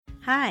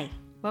Hi,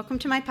 welcome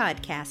to my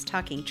podcast,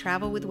 Talking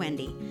Travel with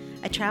Wendy.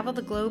 I travel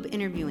the globe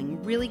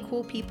interviewing really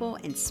cool people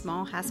in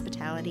small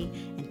hospitality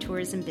and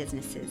tourism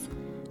businesses.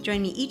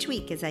 Join me each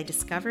week as I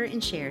discover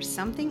and share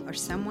something or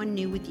someone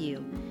new with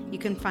you. You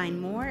can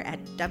find more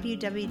at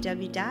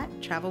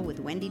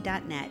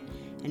www.travelwithwendy.net.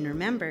 And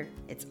remember,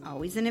 it's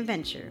always an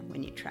adventure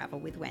when you travel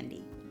with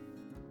Wendy.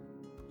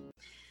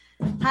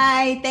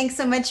 Hi, thanks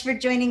so much for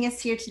joining us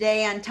here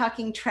today on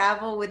Talking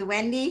Travel with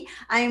Wendy.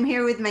 I am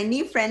here with my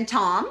new friend,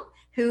 Tom,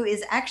 who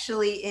is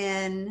actually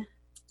in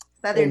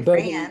southern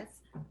France.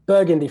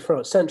 Burgundy,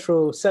 France,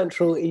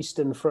 central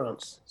eastern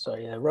France. So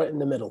yeah, right in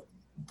the middle.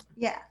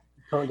 Yeah.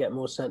 Can't get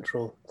more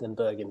central than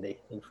Burgundy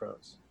in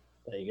France.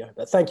 There you go.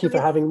 But thank you for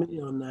having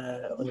me on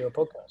your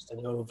podcast and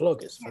your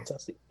vlog. It's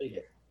fantastic to be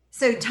here.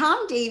 So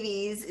Tom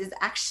Davies is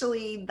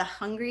actually the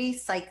Hungry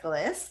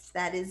Cyclist.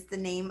 That is the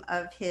name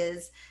of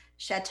his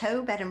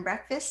chateau bed and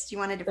breakfast. Do you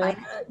want to define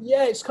it?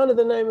 Yeah, it's kind of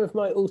the name of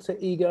my alter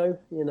ego,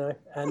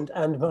 and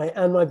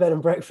my bed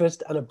and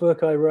breakfast and a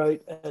book I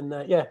wrote. And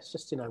it's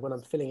just, when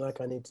I'm feeling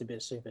like I need to be a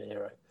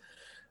superhero,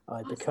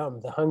 I become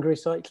the Hungry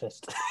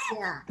Cyclist.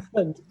 Yeah.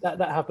 And that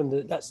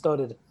happened. That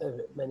started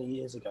many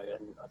years ago,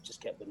 and I've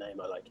just kept the name.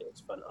 I like it.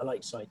 It's fun. I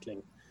like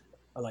cycling.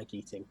 I like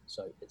eating,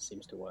 so it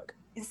seems to work.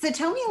 So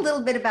tell me a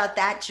little bit about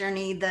that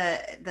journey,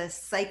 the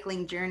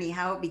cycling journey,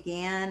 how it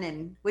began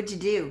and what'd you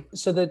do?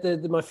 So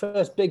my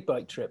first big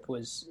bike trip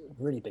was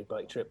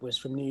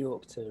from New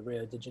York to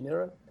Rio de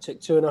Janeiro. It took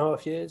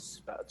 2.5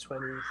 years, about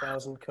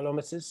 20,000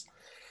 kilometers.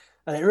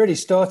 And it really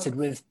started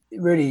with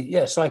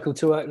cycle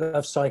to work.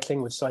 Love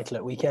cycling, would cycle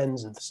at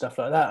weekends and stuff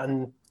like that.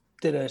 And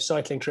did a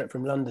cycling trip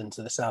from London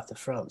to the south of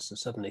France and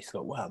suddenly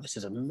thought, wow, this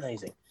is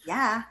amazing.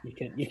 Yeah.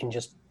 You can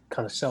just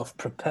kind of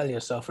self-propel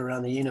yourself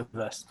around the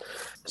universe.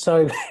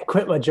 So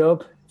quit my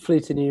job, flew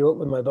to New York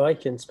with my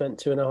bike and spent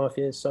 2.5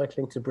 years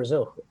cycling to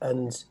Brazil.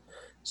 And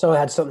so I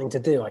had something to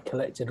do. I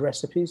collected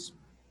recipes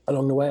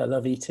along the way. I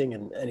love eating,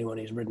 and anyone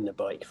who's ridden a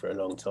bike for a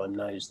long time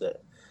knows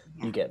that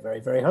you get very,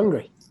 very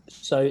hungry.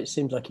 So it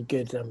seemed like a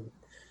good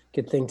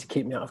thing to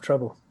keep me out of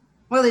trouble.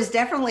 Well, there's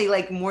definitely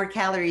like more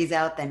calories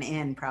out than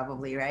in,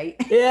 probably, right?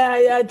 Yeah,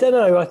 I don't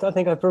know. I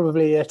think I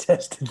probably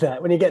tested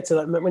that. When you get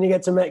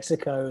to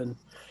Mexico and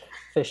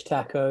fish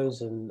tacos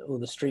and all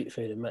the street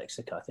food in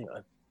Mexico, I think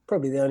I'm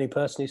probably the only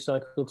person who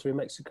cycled through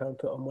Mexico and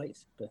put on weight.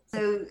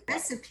 So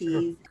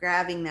recipes,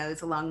 grabbing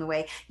those along the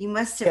way, you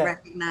must have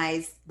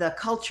recognized the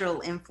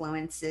cultural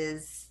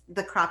influences,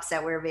 the crops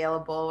that were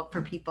available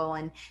for people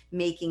and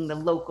making the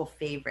local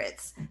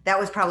favorites. That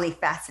was probably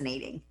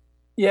fascinating.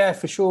 Yeah,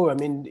 for sure. I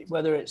mean,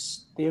 whether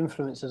it's the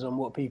influences on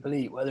what people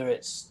eat, whether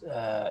it's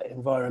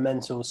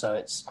environmental, so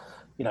it's,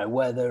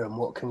 weather and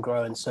what can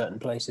grow in certain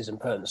places and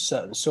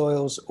certain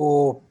soils,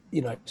 or,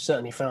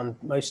 certainly found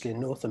mostly in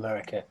North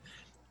America,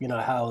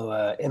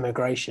 how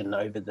immigration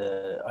over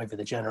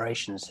the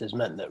generations has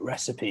meant that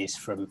recipes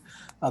from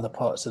other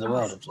parts of the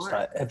world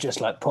have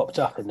just popped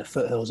up in the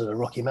foothills of the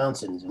Rocky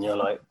Mountains, and you're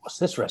like, what's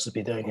this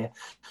recipe doing here?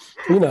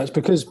 It's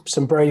because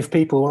some brave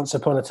people once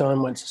upon a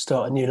time went to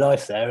start a new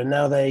life there, and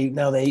now they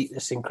eat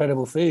this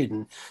incredible food,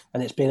 and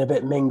it's been a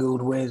bit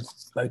mingled with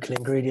local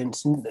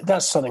ingredients, and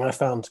that's something I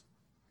found,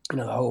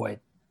 the whole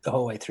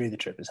way through the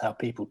trip, is how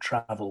people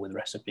travel with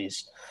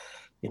recipes,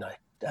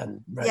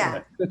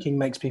 cooking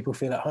makes people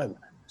feel at home.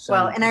 So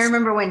well, and I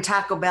remember when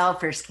Taco Bell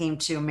first came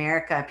to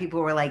America,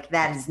 people were like,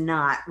 that is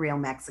not real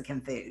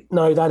Mexican food.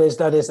 No, that is,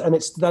 and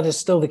that is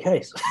still the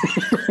case.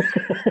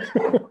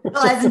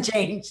 Well, it hasn't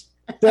changed.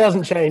 It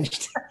hasn't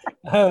changed.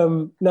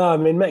 No, I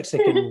mean,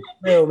 Mexican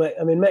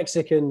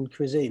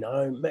cuisine,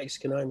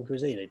 Mexican home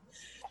cuisine.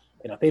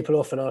 People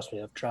often ask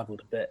me, I've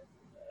traveled a bit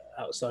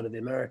outside of the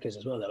Americas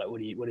as well. They're like,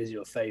 what is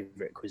your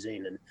favorite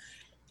cuisine? And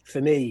for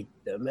me,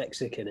 the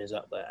Mexican is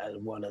up there as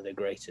one of the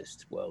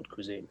greatest world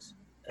cuisines.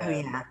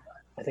 I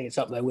think it's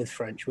up there with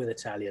French, with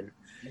Italian,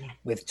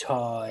 with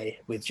Thai,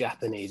 with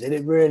Japanese. And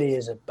it really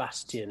is a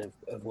bastion of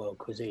world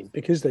cuisine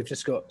because they've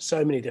just got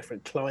so many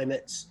different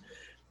climates.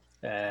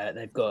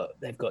 They've got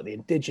the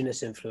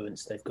indigenous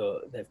influence. They've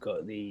got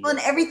the... Well,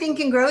 and everything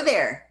can grow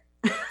there.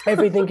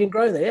 Everything can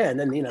grow there, yeah. And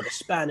then, the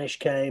Spanish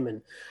came,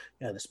 and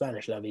the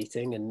Spanish love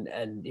eating, and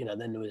then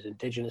there was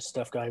indigenous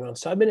stuff going on.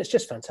 So, I mean, it's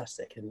just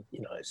fantastic. And,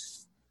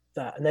 it's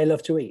that, and they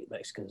love to eat,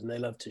 Mexicans, and they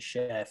love to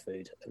share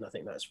food, and I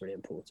think that's really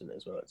important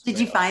as well. Did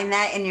you find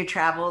that in your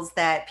travels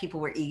that people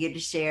were eager to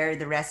share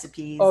the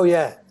recipes? Oh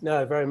yeah,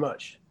 no, very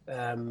much.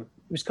 It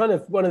was kind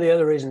of one of the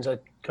other reasons I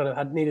kind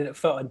of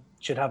felt I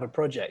should have a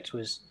project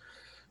was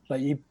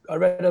I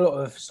read a lot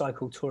of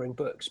cycle touring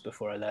books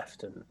before I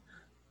left, and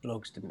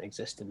blogs didn't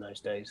exist in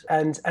those days,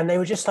 and they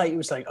were just like, it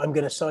was like, I'm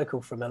going to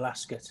cycle from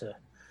Alaska to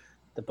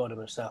the bottom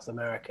of South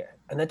America,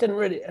 and they didn't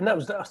really, and I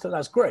thought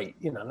that's great,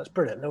 that's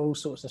brilliant. There were all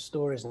sorts of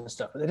stories and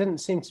stuff, but there didn't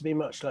seem to be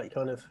much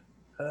kind of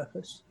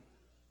purpose.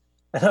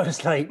 And I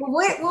was like, what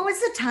was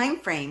the time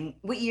frame?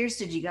 What years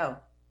did you go?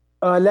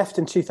 I left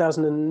in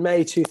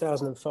May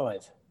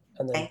 2005,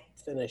 and then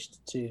finished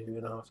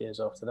 2.5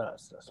 years after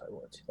that. So that's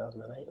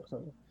 2008 or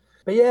something.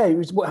 But yeah, it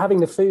was having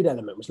the food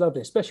element was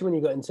lovely, especially when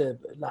you got into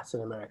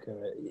Latin America,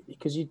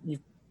 because you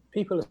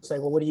people are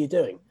saying, well, what are you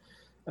doing?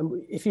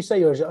 And if you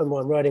say I'm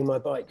riding my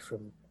bike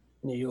from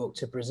New York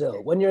to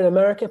Brazil, when you're in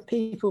America,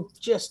 people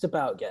just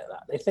about get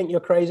that. They think you're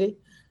crazy,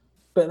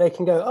 but they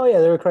can go, oh yeah,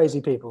 there are crazy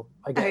people.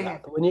 I get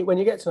that. But when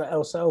you get to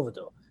El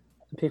Salvador,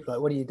 people are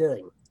like, what are you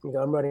doing? You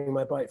go, I'm riding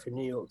my bike from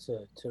New York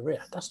to Rio.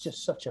 That's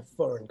just such a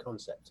foreign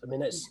concept. I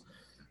mean,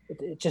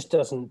 it just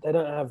doesn't, they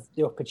don't have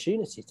the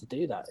opportunity to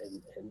do that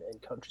in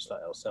countries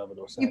like El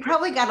Salvador. You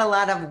probably got a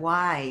lot of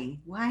why.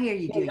 Why are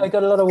you doing I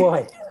got a lot of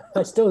why.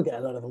 I still get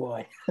a lot of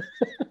why.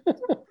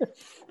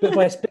 But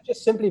by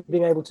just simply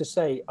being able to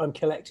say, I'm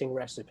collecting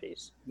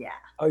recipes,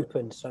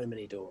 opened so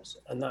many doors.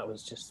 And that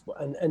was just,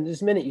 and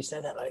this minute you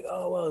say that, like,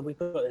 oh, well, we've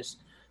got this,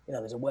 you know,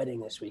 there's a wedding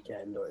this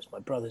weekend, or it's my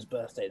brother's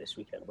birthday this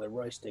weekend. We're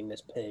roasting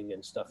this pig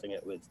and stuffing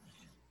it with,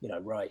 you know,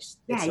 rice.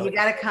 Yeah, you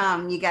got to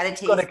come. You got to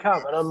taste. Got to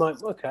come. And I'm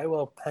like, okay,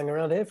 well, hang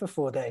around here for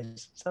 4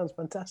 days. Sounds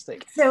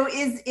fantastic. So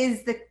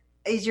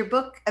is your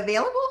book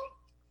available?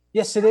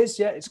 Yes, it is.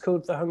 Yeah, it's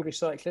called The Hungry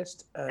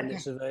Cyclist, and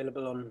it's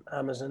available on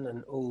Amazon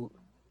and all.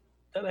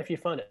 I don't know if you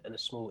find it in a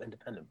small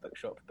independent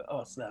bookshop, but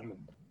ask them.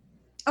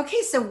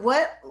 Okay, so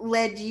what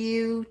led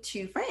you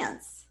to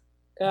France?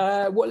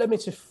 What led me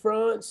to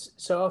France?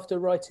 So after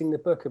writing the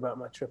book about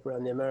my trip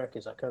around the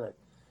Americas, I kind of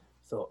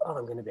thought, oh,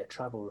 I'm going to be a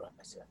travel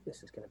writer.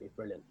 This is going to be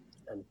brilliant.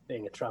 And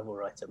being a travel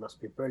writer must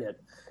be brilliant.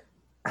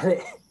 And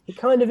it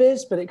kind of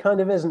is, but it kind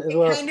of isn't as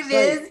well. It kind of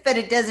is, but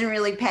it doesn't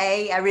really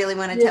pay. I really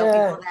want to tell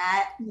people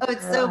that. Oh,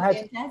 it's so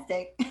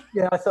fantastic.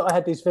 Yeah, I thought I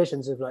had these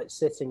visions of like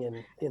sitting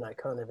in, you know,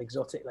 kind of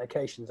exotic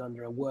locations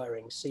under a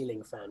whirring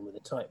ceiling fan with a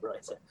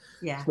typewriter,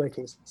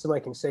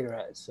 smoking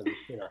cigarettes and,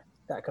 you know,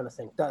 that kind of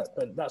thing. But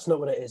that's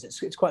not what it is.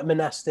 It's quite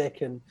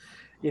monastic, and,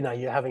 you know,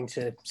 you're having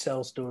to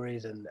sell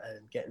stories and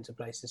get into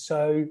places.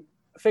 So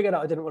I figured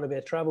out I didn't want to be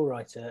a travel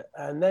writer,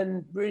 and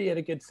then really had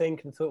a good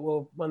think and thought,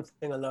 well, one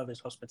thing I love is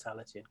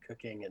hospitality and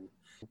cooking. And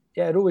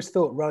yeah, I'd always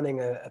thought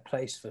running a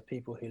place for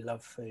people who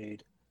love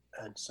food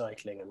and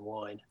cycling and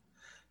wine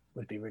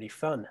would be really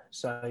fun.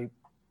 So I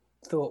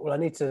thought, well, I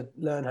need to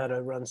learn how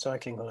to run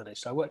cycling holidays.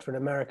 So I worked for an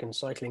American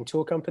cycling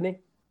tour company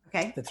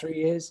for 3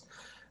 years,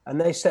 and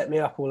they set me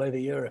up all over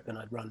Europe, and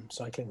I'd run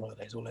cycling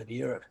holidays all over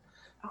Europe.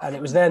 And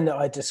it was then that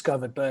I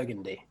discovered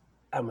Burgundy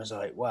and was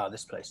like, wow,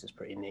 this place is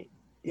pretty neat.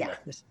 You know,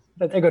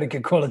 they've got a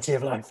good quality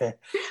of life here.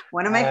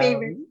 One of my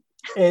favorites.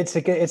 It's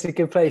a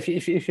good place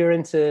if you're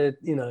into,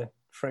 you know,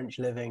 French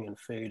living and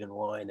food and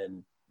wine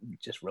and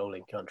just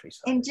rolling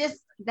countryside. And just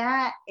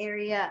that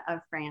area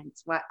of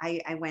France,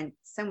 I went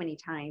so many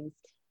times.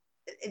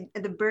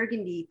 The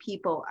Burgundy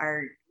people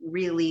are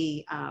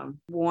really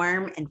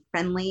warm and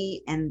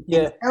friendly, and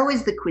so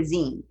is the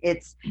cuisine.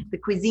 The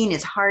cuisine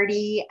is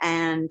hearty,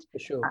 and for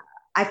sure.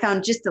 I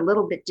found just a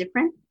little bit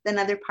different than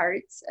other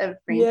parts of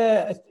France.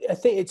 Yeah, I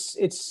think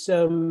it's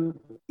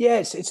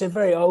a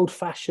very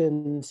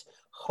old-fashioned,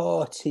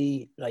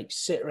 hearty, like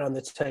sit around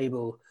the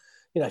table.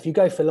 You know, if you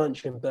go for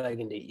lunch in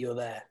Burgundy, you're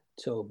there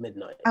till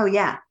midnight. Oh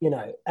yeah. You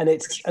know, and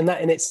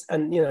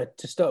you know,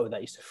 to start with,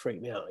 that used to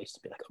freak me out. I used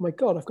to be like, oh my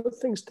God, I've got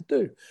things to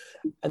do.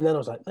 And then I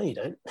was like, no, you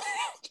don't.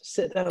 Just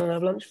sit down and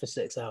have lunch for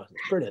 6 hours.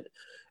 It's brilliant.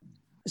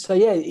 So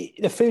yeah,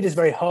 the food is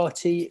very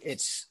hearty.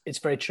 It's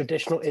very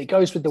traditional. It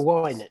goes with the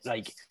wine.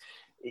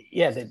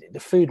 The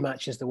food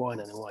matches the wine,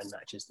 and the wine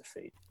matches the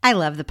food. I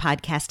love the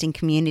podcasting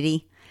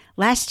community.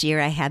 Last year,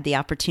 I had the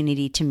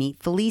opportunity to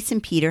meet Felice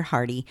and Peter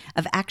Hardy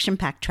of Action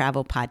Pack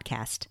Travel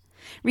Podcast.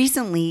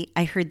 Recently,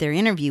 I heard their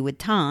interview with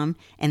Tom,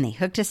 and they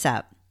hooked us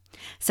up.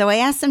 So I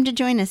asked them to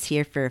join us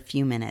here for a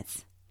few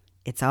minutes.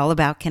 It's all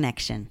about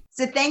connection.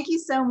 So thank you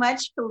so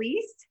much,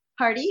 Felice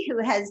Hardy, who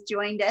has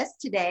joined us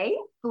today.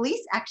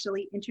 Felice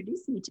actually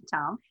introduced me to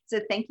Tom. So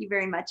thank you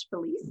very much,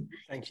 Felice.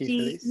 Thank you,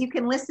 Felice. You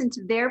can listen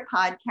to their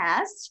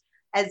podcast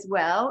as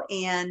well.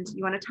 And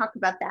you want to talk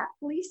about that,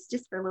 Felice,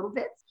 just for a little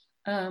bit?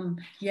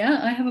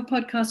 I have a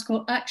podcast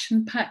called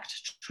Action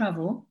Packed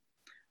Travel.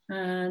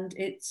 And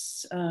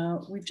it's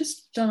we've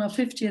just done our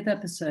 50th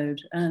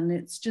episode. And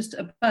it's just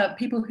about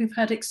people who've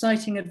had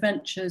exciting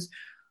adventures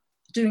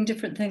doing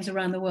different things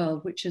around the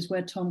world, which is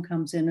where Tom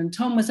comes in. And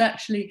Tom was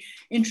actually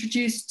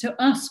introduced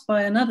to us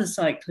by another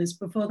cyclist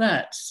before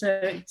that. So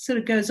it sort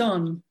of goes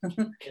on.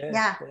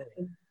 Yeah.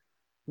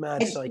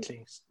 Mad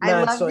cyclists.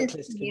 I love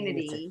this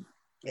community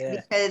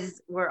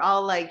because we're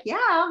all like, yeah,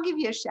 I'll give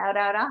you a shout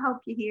out. I'll help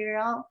you here.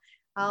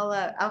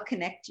 I'll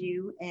connect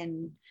you.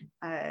 And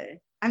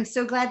I'm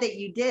so glad that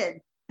you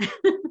did.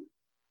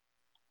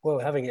 Well,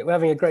 we're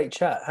having a great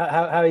chat.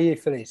 How are you,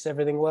 Felice?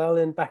 Everything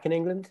well back in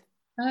England?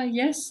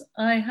 Yes,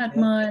 I had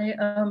my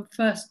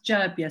first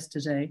jab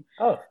yesterday.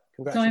 Oh,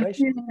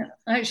 congratulations.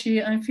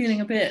 So I'm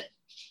feeling a bit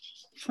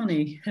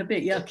funny, a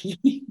bit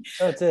yucky.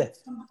 Oh dear.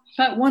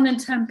 About 1 in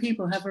 10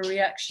 people have a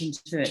reaction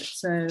to it.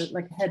 So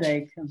like a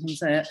headache and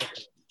things like that.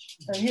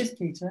 So here's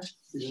Peter.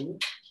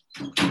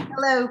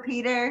 Hello,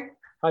 Peter.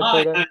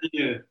 Hi, Peter.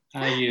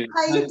 How are you?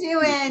 How you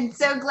doing?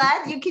 So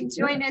glad you could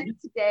join us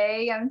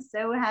today. I'm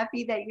so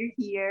happy that you're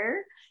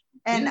here.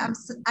 And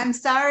I'm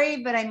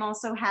sorry, but I'm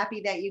also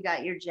happy that you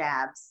got your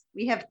jabs.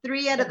 We have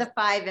 3 out of the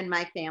 5 in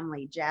my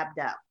family jabbed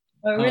up.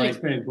 Oh, really? It's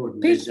very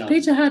important.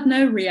 Peter had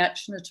no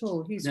reaction at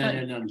all.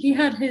 None. He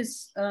had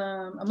his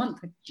more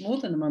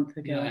than a month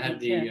ago. Yeah, I had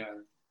the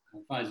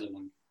Pfizer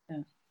one.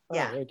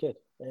 Yeah, very good.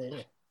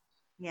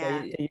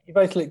 Yeah. You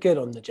both look good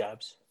on the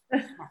jabs.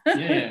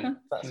 Yeah.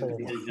 That's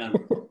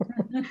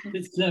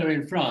It's slower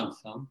in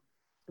France, Tom.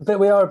 But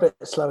we are a bit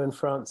slow in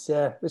France,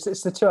 yeah.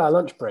 It's the 2 hour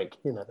lunch break,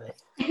 you know.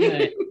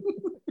 Yeah.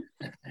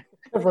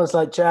 Everyone's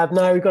like, jab,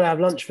 no, we've got to have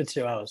lunch for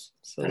 2 hours.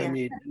 So then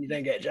you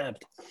don't get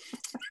jabbed.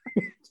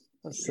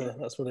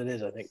 That's what it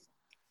is, I think.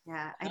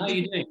 Yeah. How are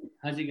you doing?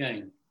 How's it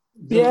going?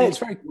 Yeah, it's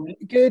very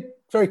good,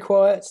 very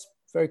quiet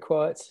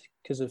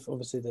because of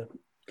obviously the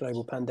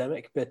global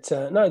pandemic. But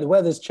no, the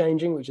weather's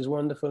changing, which is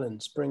wonderful,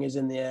 and spring is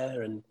in the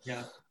air, and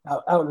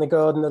out in the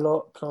garden a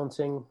lot,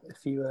 planting a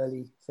few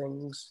early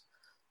things,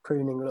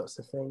 pruning lots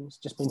of things.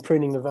 Just been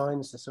pruning the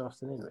vines this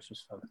afternoon, which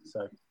was fun.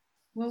 So,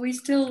 well, we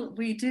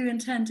do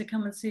intend to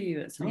come and see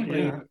you at some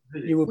point.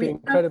 You will be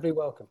incredibly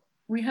welcome.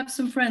 We have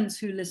some friends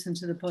who listen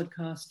to the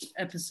podcast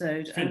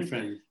episode.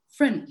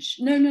 French.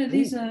 No,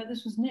 this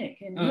was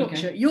Nick in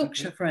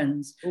Yorkshire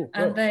friends. Oh,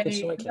 and well,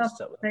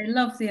 they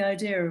love the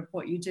idea of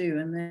what you do,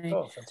 and they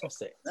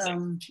fantastic.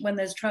 When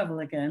there's travel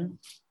again,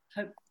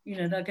 hope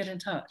they'll get in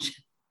touch.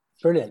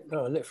 Brilliant.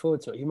 I look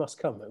forward to it. You must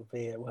come. It'll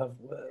be we'll have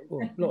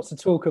lots to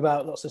talk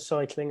about, lots of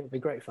cycling. It'll be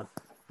great fun.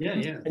 Yeah.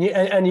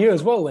 And you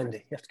as well,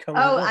 Wendy. You have to come.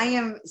 Oh, I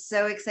am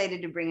so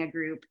excited to bring a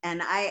group,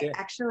 and I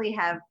actually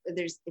have.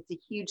 It's a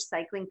huge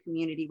cycling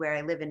community where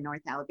I live in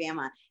North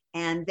Alabama,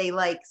 and they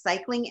like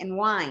cycling and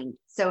wine.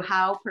 So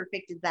how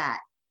perfect is that?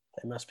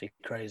 They must be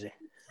crazy.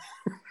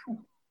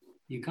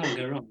 You can't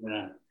go wrong with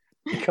that.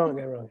 You can't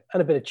go wrong,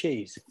 and a bit of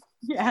cheese.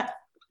 Yeah.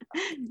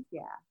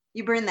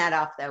 You burn that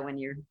off though when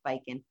you're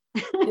biking.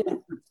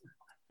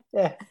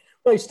 Yeah,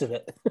 most of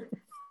it.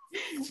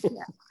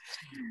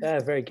 Yeah,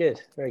 very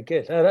good.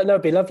 That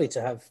would be lovely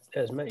to have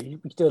as many.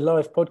 We could do a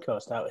live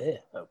podcast out here.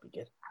 That would be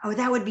good. Oh,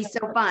 that would be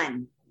so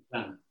fun.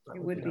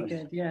 It would be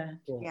good. Yeah.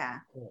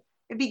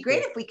 It'd be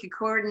great if we could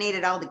coordinate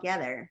it all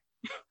together.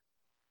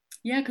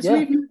 Yeah,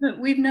 because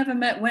we've never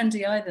met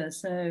Wendy either,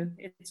 so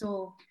it's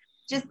all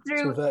just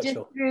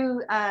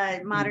through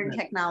modern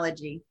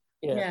technology.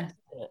 Yeah.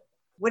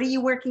 What are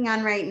you working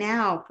on right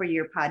now for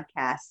your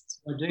podcast?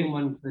 We're doing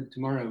one for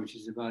tomorrow, which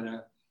is about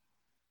an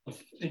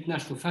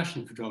international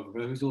fashion photographer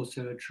who's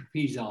also a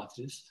trapeze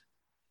artist,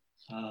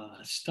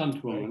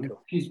 stunt woman.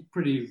 Cool. She's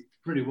pretty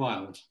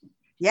wild.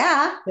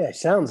 Yeah. Yeah,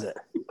 sounds it.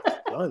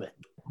 Blimey.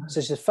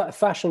 So she's a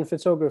fashion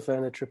photographer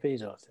and a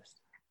trapeze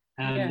artist.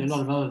 And a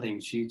lot of other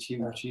things. She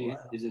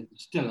is a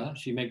distiller.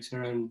 She makes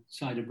her own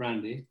cider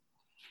brandy.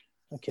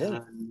 Okay.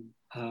 And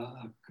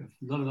a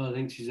lot of other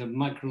things. She's a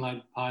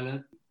microlight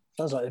pilot.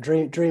 Sounds like a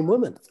dream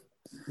woman.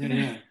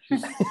 Yeah.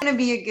 It's going to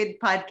be a good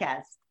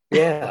podcast.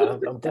 Yeah,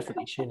 I'm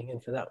definitely tuning in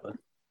for that one.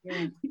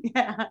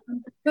 Yeah.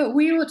 But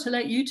we ought to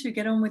let you two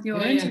get on with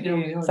your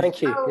interview.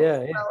 Thank you.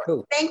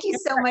 Cool. Thank you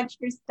so much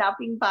for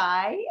stopping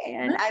by,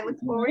 and I look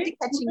forward to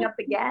catching up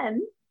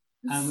again.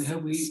 And we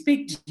hope we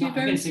speak to you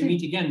very soon.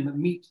 Meet again, but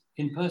meet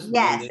in person.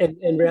 Yes.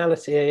 In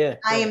reality, yeah.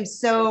 I am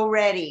so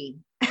ready.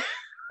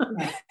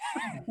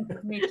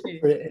 Me too.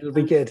 It'll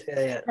be good.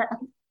 Yeah.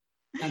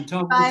 And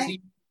Tom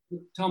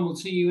will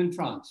see you in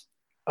France.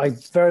 I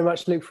very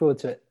much look forward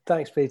to it.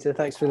 Thanks, Peter.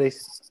 Thanks,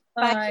 Felice.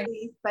 Bye.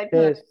 Bye.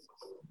 Cheers.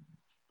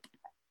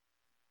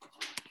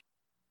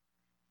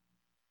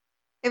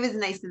 It was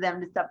nice of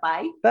them to stop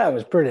by. That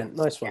was brilliant.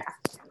 Nice one.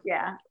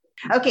 Yeah.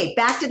 Okay,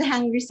 back to the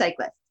Hungry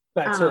Cyclist.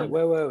 Back to it.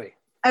 Where were we?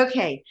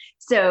 Okay,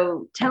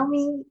 so tell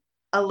me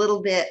a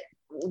little bit.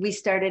 We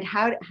started.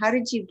 How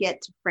did you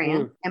get to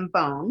France and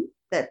Beaune?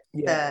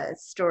 The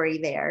story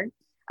there.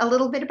 A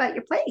little bit about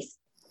your place.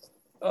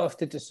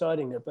 After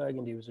deciding that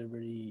Burgundy was a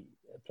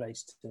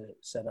place to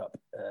set up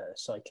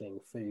cycling,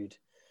 food,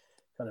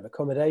 kind of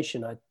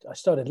accommodation, I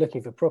started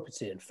looking for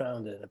property and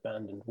found an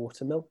abandoned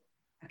watermill.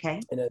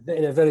 Okay.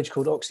 In a village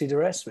called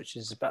Oxy-de-Retz, which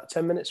is about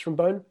 10 minutes from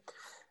Beaune.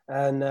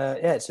 And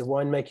it's a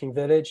winemaking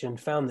village, and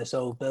found this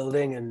old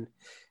building, and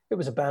it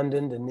was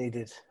abandoned and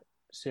needed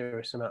a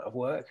serious amount of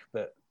work,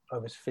 but I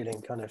was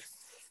feeling kind of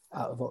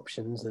out of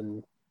options,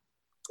 and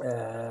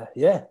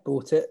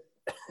bought it.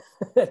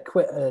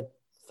 Quit a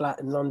flat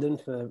in London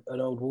for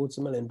an old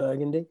watermill in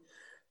Burgundy.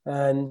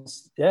 And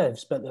I've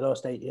spent the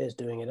last 8 years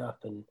doing it up,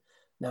 and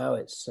now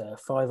it's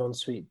 5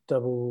 ensuite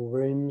double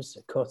rooms,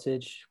 a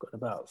cottage, got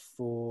about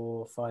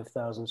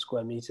 5,000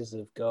 square meters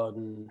of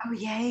garden. Oh,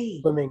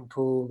 yay. Swimming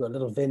pool, got a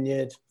little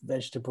vineyard,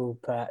 vegetable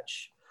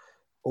patch,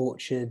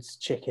 orchards,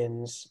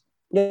 chickens.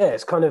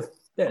 It's kind of,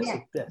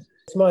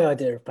 it's my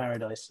idea of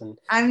paradise. And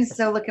I'm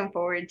so looking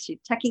forward to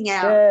checking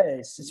out. Yeah,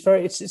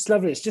 it's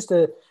lovely. It's just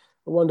a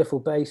wonderful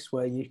base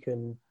where you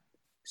can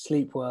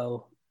sleep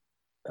well,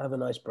 have a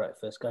nice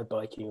breakfast, go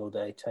biking all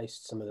day,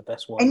 taste some of the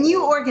best wine. And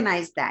you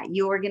organize that.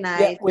 You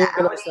organize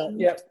that.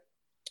 Yeah,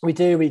 we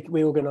do.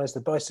 We organize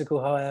the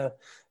bicycle hire.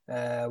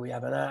 We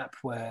have an app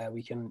where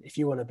we can, if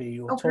you want to be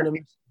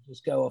autonomous,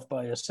 just go off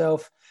by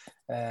yourself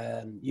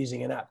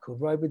using an app called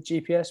Ride with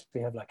GPS.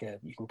 We have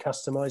you can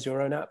customize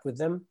your own app with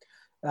them.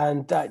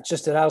 And that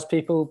just allows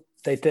people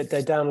they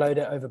download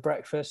it over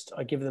breakfast.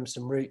 I give them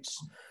some roots,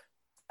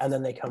 and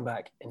then they come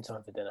back in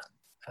time for dinner.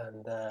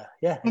 And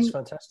it's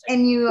fantastic.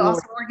 And you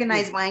also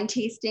organize wine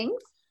tastings?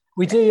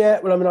 We do, yeah.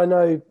 Well, I mean, I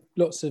know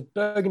lots of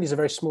Burgundy is a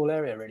very small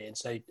area, really, and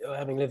so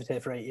having lived here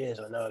for 8 years,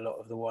 I know a lot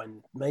of the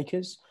wine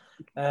makers,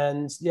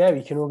 and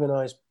we can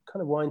organise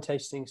kind of wine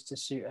tastings to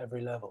suit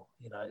every level.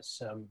 You know, it's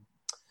kind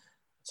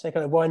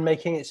of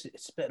winemaking. It's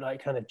a bit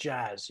like kind of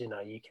jazz. You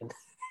know, you can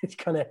it's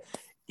kind of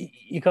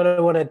you kind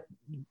of want to.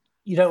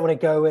 You don't want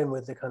to go in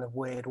with the kind of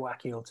weird,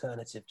 wacky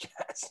alternative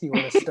jazz. You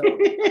want to start,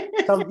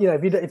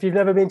 if you've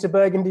never been to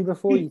Burgundy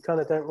before, you kind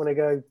of don't want to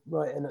go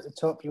right in at the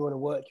top. You want to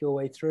work your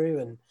way through,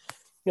 and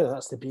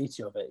that's the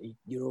beauty of it.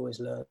 You're always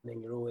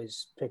learning, you're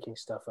always picking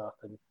stuff up,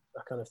 and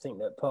I kind of think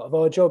that part of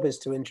our job is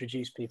to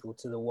introduce people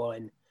to the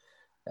wine,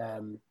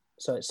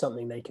 so it's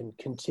something they can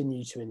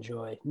continue to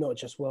enjoy, not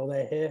just while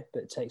they're here,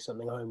 but take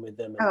something home with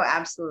them. Oh,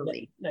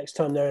 absolutely. Next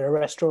time they're in a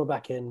restaurant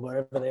back in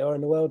wherever they are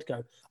in the world,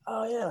 go,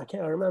 oh yeah, okay,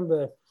 I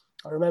remember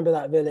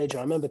that village.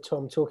 I remember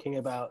Tom talking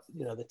about,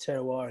 the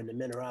terroir and the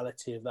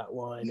minerality of that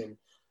wine. And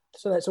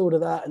so let's order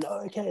that. And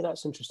okay,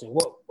 that's interesting.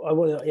 What I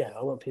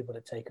want people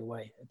to take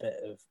away a bit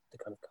of the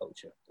kind of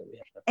culture that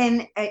we have.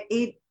 And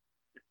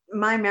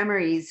my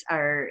memories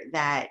are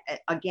that,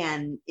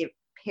 again, it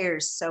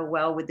pairs so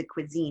well with the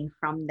cuisine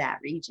from that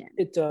region.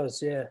 It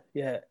does. Yeah.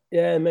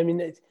 I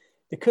mean,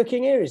 the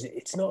cooking here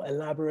it's not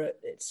elaborate.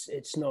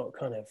 It's not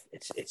kind of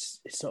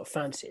it's not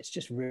fancy. It's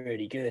just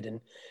really good.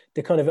 And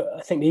the kind of,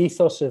 I think the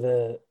ethos of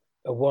a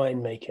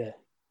winemaker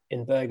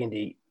in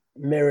Burgundy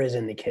mirrors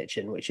in the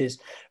kitchen, which is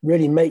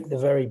really make the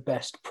very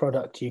best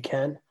product you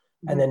can,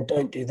 and then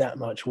don't do that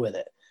much with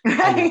it.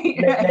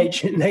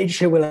 Right.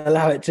 Nature will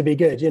allow it to be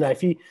good. If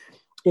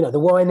the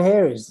wine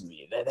here is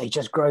they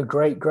just grow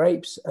great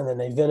grapes and then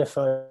they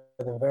vinify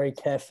them very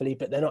carefully,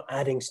 but they're not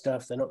adding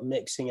stuff. They're not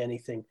mixing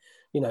anything.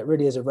 It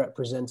really is a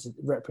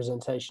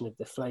representation of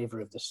the flavor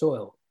of the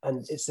soil.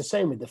 And it's the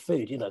same with the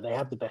food. They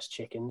have the best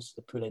chickens,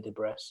 the poulet de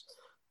Bresse.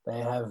 They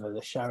have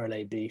the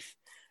Charolais beef.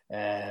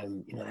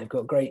 They've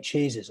got great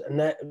cheeses. And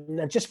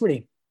they're just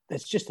really,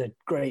 it's just a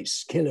great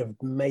skill of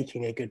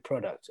making a good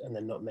product and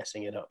then not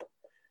messing it up.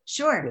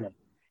 Sure.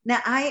 Now,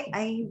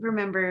 I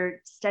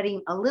remember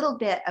studying a little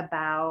bit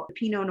about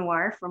Pinot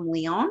Noir from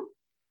Lyon.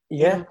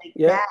 Yeah.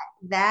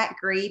 That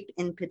grape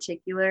in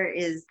particular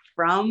is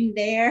from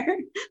there.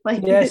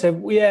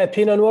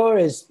 Pinot Noir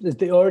is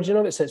the origin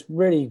of it. So it's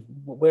really,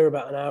 we're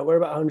about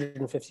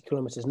 150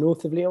 kilometers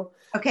north of Lyon.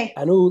 Okay.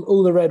 And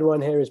all the red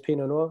wine here is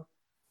Pinot Noir.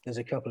 There's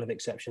a couple of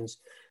exceptions.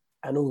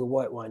 And all the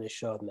white wine is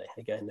Chardonnay.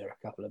 Again, there are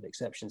a couple of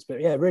exceptions.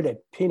 But really,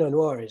 Pinot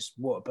Noir is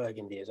what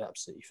Burgundy is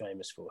absolutely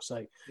famous for.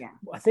 So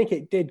I think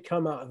it did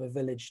come out of a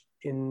village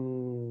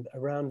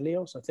around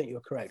Lyon. So I think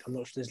you're correct. I'm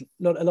not sure. There's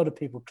not a lot of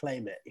people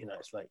claim it.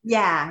 It's like...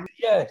 Yeah.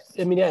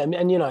 I mean,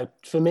 and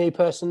for me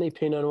personally,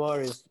 Pinot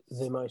Noir is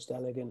the most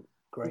elegant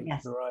grape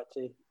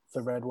variety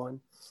for red wine.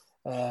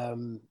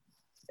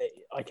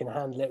 I can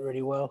handle it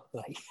really well.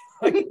 Like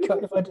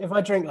if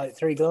I drink like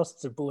 3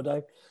 glasses of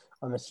Bordeaux,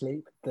 I'm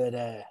asleep. But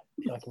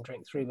I can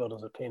drink 3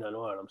 bottles of Pinot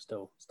Noir and I'm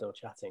still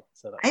chatting.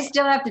 So I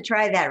still have to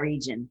try that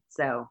region.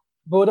 So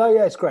Bordeaux,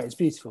 it's great. It's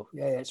beautiful.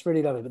 Yeah, it's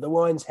really lovely. But the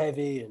wine's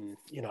heavy, and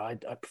I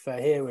prefer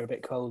here. We're a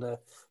bit colder.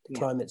 The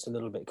climate's a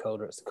little bit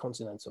colder. It's the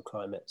continental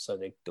climate, so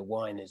the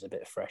wine is a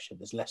bit fresher.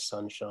 There's less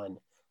sunshine,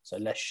 so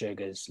less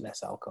sugars,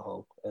 less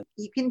alcohol.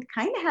 You can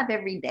kind of have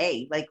every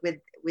day, like with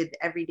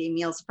everyday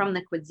meals from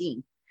the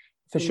cuisine.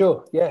 For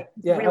sure, yeah,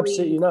 really...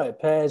 absolutely. It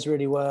pairs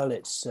really well.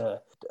 It's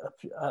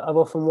I've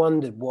often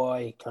wondered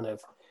why kind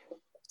of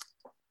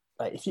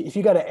like if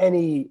you go to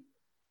any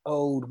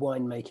old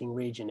winemaking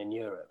region in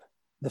Europe,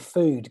 the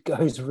food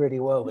goes really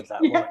well with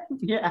that wine.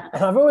 Yeah.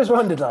 And I've always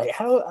wondered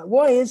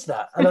why is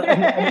that? And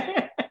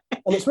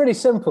it's really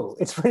simple.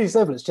 It's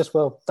just,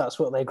 that's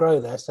what they grow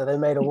there. So they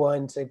made a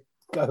wine to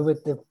go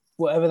with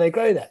whatever they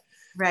grow there.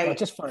 Right. I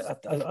just find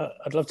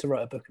I'd love to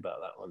write a book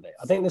about that one day.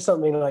 I think there's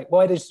something like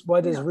why does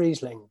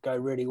Riesling go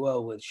really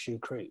well with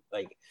choucroute?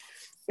 Like,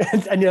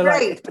 and you're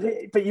right.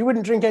 but you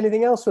wouldn't drink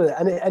anything else with it,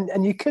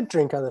 and you could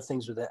drink other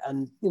things with it,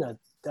 and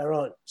there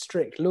aren't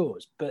strict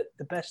laws. But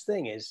the best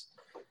thing is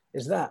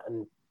that,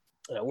 and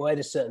why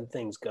do certain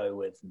things go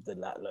with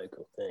that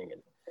local thing?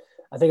 And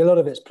I think a lot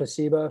of it's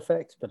placebo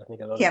effect, but I think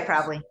a lot of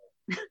probably.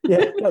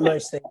 Not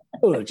most things.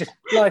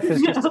 Life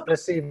is just a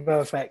placebo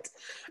effect.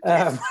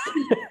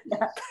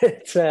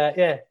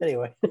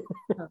 Anyway.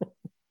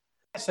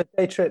 So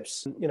day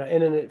trips,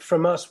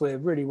 from us, we're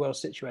really well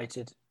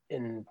situated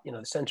in,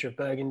 the centre of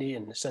Burgundy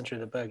and the centre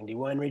of the Burgundy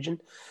wine region.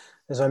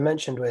 As I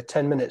mentioned, we're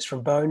 10 minutes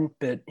from Beaune,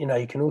 but,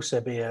 you can also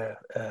be a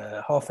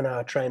half an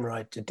hour train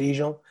ride to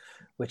Dijon,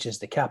 which is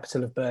the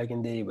capital of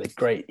Burgundy, with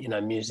great,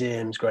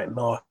 museums, great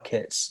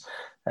markets,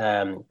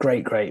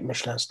 great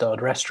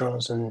Michelin-starred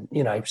restaurants. And,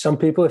 some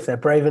people, if they're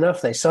brave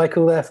enough, they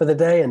cycle there for the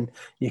day, and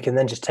you can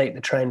then just take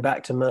the train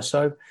back to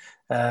Meursault,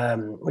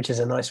 which is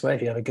a nice way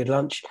if you have a good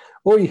lunch.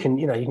 Or you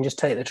can just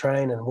take the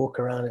train and walk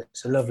around.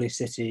 It's a lovely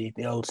city.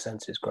 The old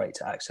centre is great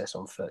to access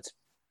on foot.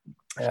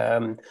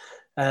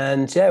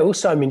 And yeah,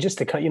 also, I mean, just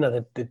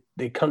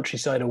the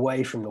countryside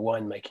away from the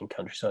winemaking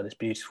countryside is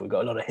beautiful. We've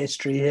got a lot of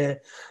history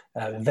here.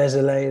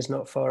 Vézelay is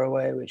not far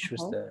away, which was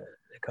the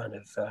kind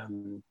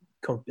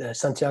of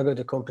Santiago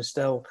de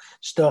Compostela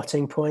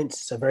starting point.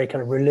 So very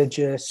kind of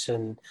religious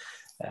and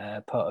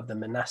part of the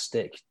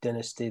monastic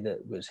dynasty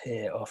that was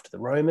here after the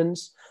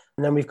Romans.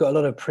 And then we've got a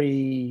lot of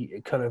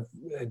kind of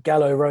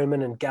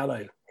Gallo-Roman and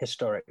Gallo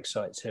historic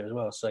sites here as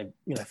well. So,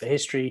 for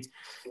history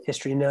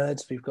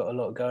nerds, we've got a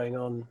lot going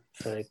on.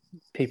 For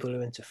people who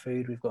are into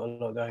food, we've got a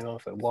lot going on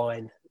for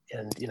wine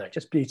and,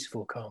 just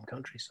beautiful, calm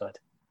countryside.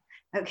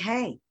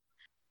 Okay.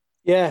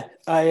 Yeah.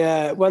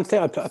 One thing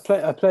I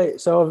play.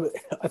 So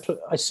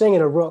I sing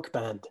in a rock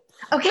band.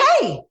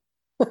 Okay.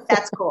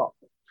 That's cool.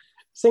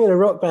 Sing in a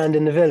rock band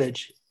in the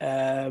village.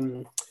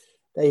 There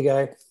you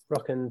go.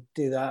 Rock and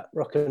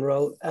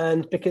roll.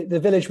 And because the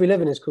village we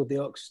live in is called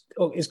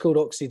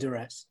Oxy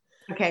Duress.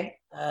 Okay.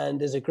 And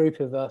there's a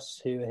group of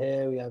us who are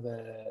here. We have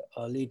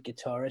our lead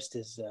guitarist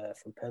is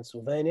from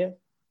Pennsylvania.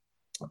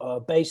 Our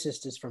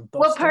bassist is from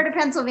Boston. What part of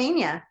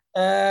Pennsylvania?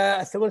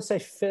 I want to say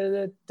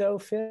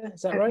Philadelphia.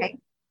 Is that right?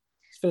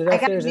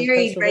 Philadelphia. I got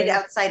married right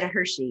outside of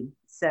Hershey.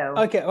 So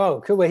okay.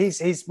 Oh, cool. Well,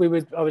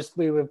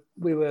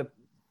 we were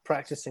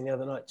practicing the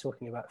other night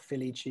talking about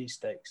Philly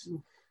cheesesteaks.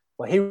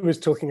 Well, he was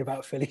talking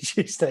about Philly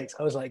cheesesteaks.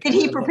 I was like, did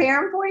he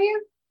prepare them for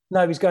you?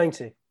 No, he's going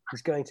to.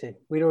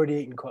 We'd already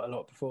eaten quite a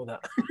lot before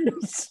that,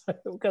 so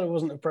it kind of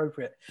wasn't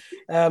appropriate.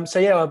 So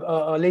yeah,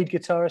 our lead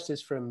guitarist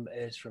is from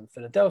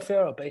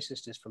Philadelphia. Our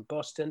bassist is from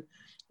Boston.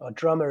 Our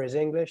drummer is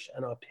English,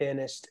 and our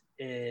pianist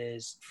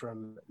is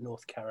from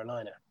North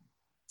Carolina.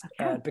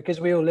 Okay. Because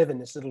we all live in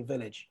this little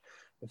village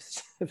of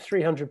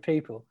 300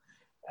 people,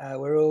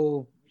 we're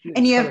all.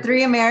 And you have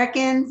 3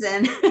 Americans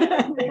and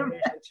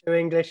 2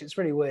 English. It's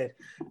really weird.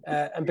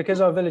 And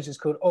because our village is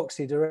called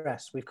Oxy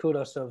Duress, we've called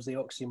ourselves the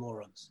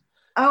Oxymorons.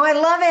 Oh, I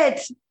love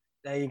it.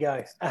 There you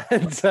go.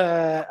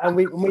 And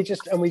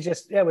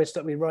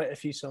we write a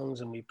few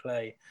songs and we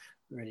play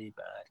really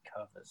bad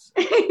covers.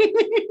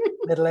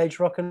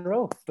 Middle-aged rock and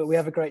roll, but we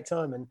have a great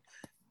time and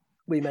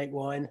we make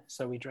wine,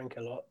 so we drink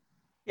a lot.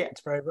 Yeah.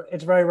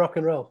 It's very rock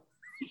and roll.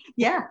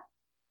 Yeah.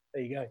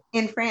 There you go.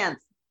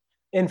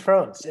 In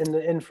France,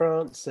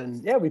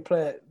 and yeah, we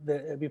play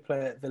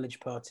at village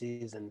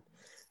parties and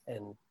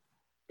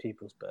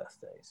people's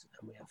birthdays,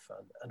 and we have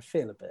fun and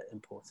feel a bit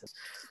important.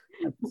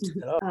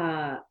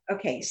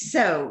 Okay,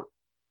 so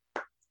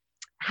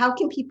how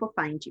can people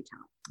find you,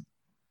 Tom?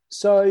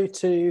 So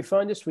to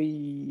find us,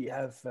 we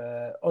have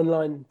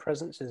online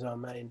presence is our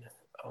main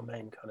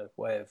kind of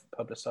way of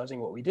publicizing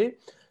what we do.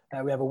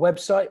 We have a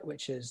website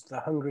which is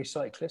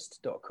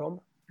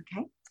thehungrycyclist.com.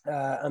 Okay.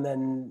 And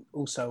then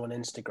also on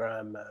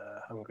Instagram,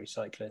 Hungry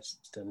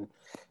Cyclist, and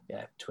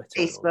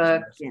Twitter,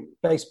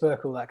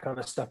 Facebook, all that kind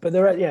of stuff. But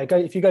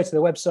if you go to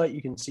the website,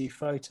 you can see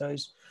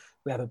photos.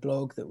 We have a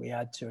blog that we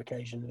add to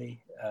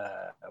occasionally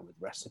with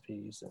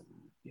recipes and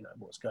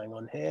what's going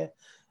on here.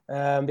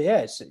 But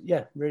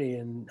really,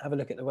 and have a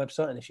look at the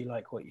website. And if you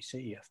like what you see,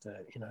 you have to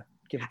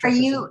give it.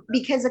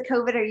 Because of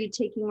COVID, are you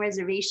taking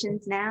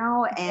reservations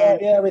now?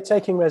 And yeah, we're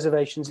taking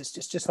reservations. It's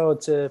just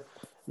hard to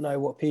know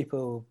what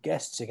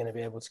guests are going to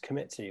be able to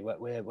commit to.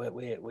 We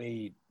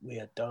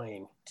are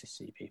dying to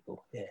see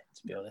people here,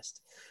 to be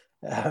honest.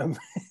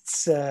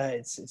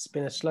 It's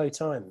been a slow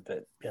time,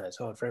 but it's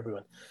hard for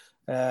everyone.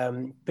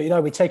 But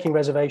we're taking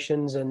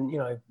reservations, and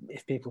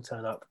if people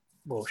turn up,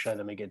 we'll show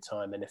them a good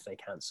time, and if they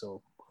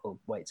cancel, we'll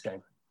wait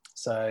game.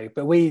 So,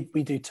 but we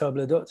do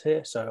table d'hôte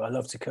here, so I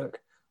love to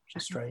cook, which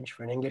is strange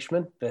for an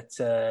Englishman. But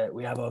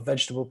we have our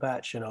vegetable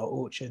patch and our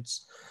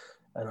orchards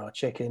and our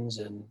chickens,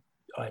 and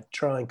I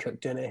try and cook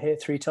dinner here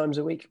 3 times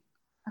a week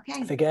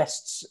for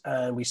guests,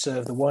 and we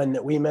serve the wine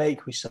that we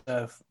make. We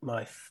serve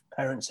my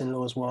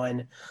parents-in-law's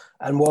wine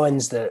and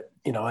wines that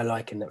I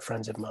like and that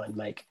friends of mine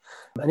make.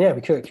 And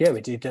we cook.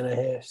 We do dinner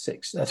here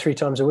 3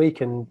 times a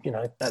week, and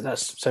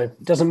that's so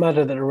it doesn't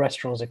matter that the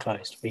restaurants are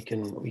closed. We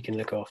can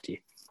look after you.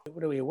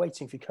 What are we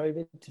waiting for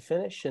COVID to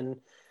finish? And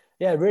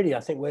really, I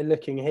think we're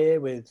looking here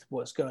with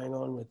what's going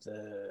on with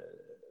the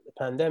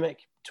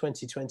pandemic.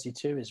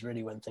 2022 is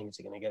really when things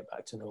are going to get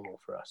back to normal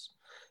for us.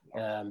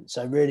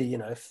 So really,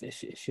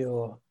 if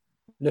you're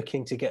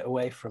looking to get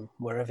away from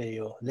wherever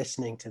you're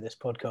listening to this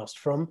podcast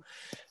from,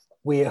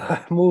 we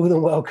are more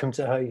than welcome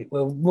to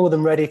we're more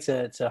than ready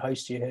to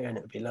host you here, and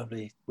it would be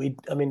lovely.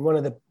 One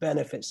of the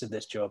benefits of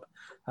this job,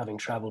 having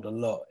traveled a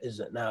lot, is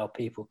that now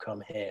people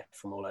come here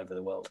from all over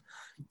the world,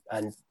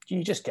 and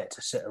you just get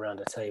to sit around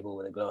a table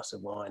with a glass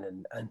of wine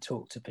and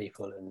talk to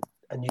people,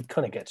 and you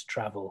kind of get to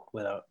travel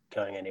without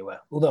going anywhere.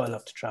 Although I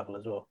love to travel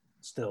as well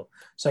still.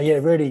 So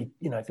really,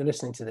 if you're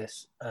listening to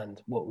this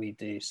and what we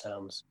do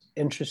sounds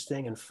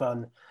interesting and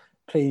fun,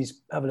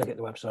 please have a look at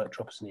the website,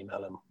 drop us an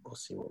email, and we'll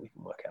see what we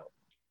can work out.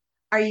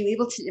 Are you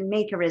able to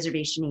make a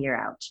reservation a year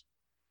out?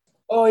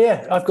 Oh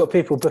yeah, I've got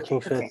people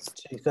booking for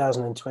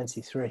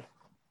 2023.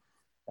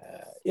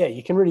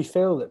 You can really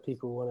feel that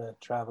people want to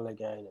travel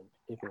again, and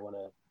people want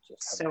to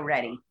just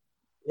ready.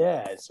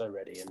 Yeah, it's so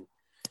ready, and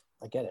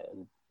I get it.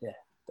 And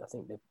I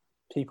think that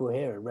people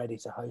here are ready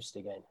to host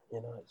again.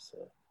 It's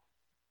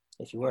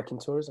if you work in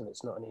tourism,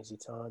 it's not an easy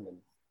time, and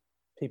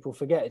people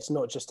forget it's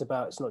not just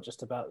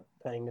about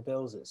paying the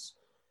bills. It's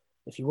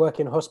if you work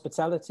in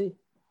hospitality,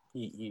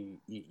 you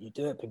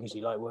do it because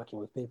you like working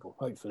with people,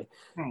 hopefully.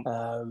 Right.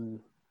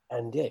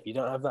 And if you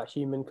don't have that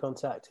human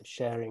contact of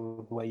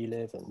sharing where you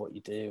live and what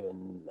you do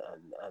and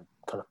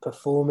kind of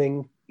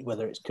performing,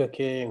 whether it's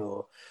cooking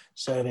or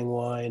serving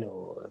wine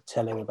or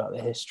telling about the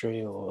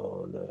history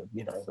or the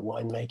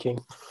winemaking,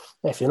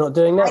 if you're not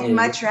doing that, I'd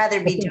much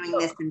rather be doing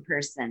this in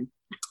person.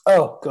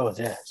 Oh God,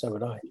 yeah, so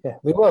would I. Yeah,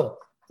 we will.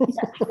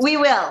 We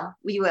will.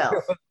 We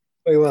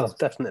will,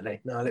 definitely.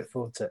 No, I look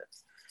forward to it.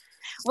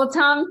 Well,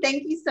 Tom,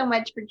 thank you so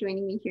much for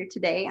joining me here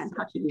today on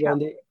Talking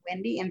Travel with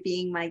Wendy and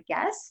being my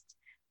guest.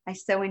 I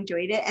so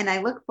enjoyed it, and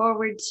I look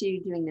forward to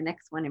doing the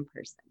next one in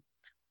person.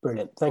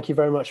 Brilliant. Thank you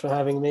very much for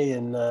having me,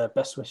 and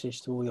best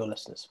wishes to all your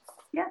listeners.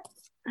 Yeah.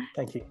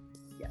 Thank you.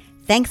 Yeah.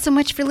 Thanks so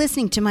much for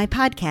listening to my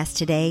podcast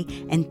today,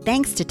 and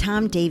thanks to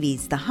Tom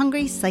Davies, the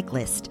Hungry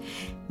Cyclist.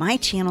 My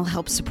channel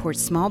helps support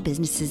small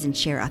businesses and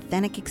share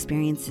authentic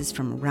experiences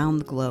from around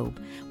the globe.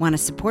 Want to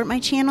support my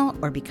channel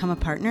or become a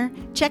partner?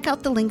 Check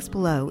out the links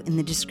below in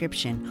the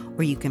description,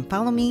 or you can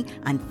follow me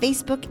on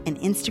Facebook and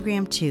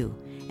Instagram too.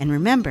 And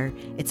remember,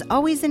 it's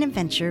always an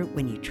adventure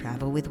when you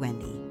travel with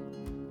Wendy.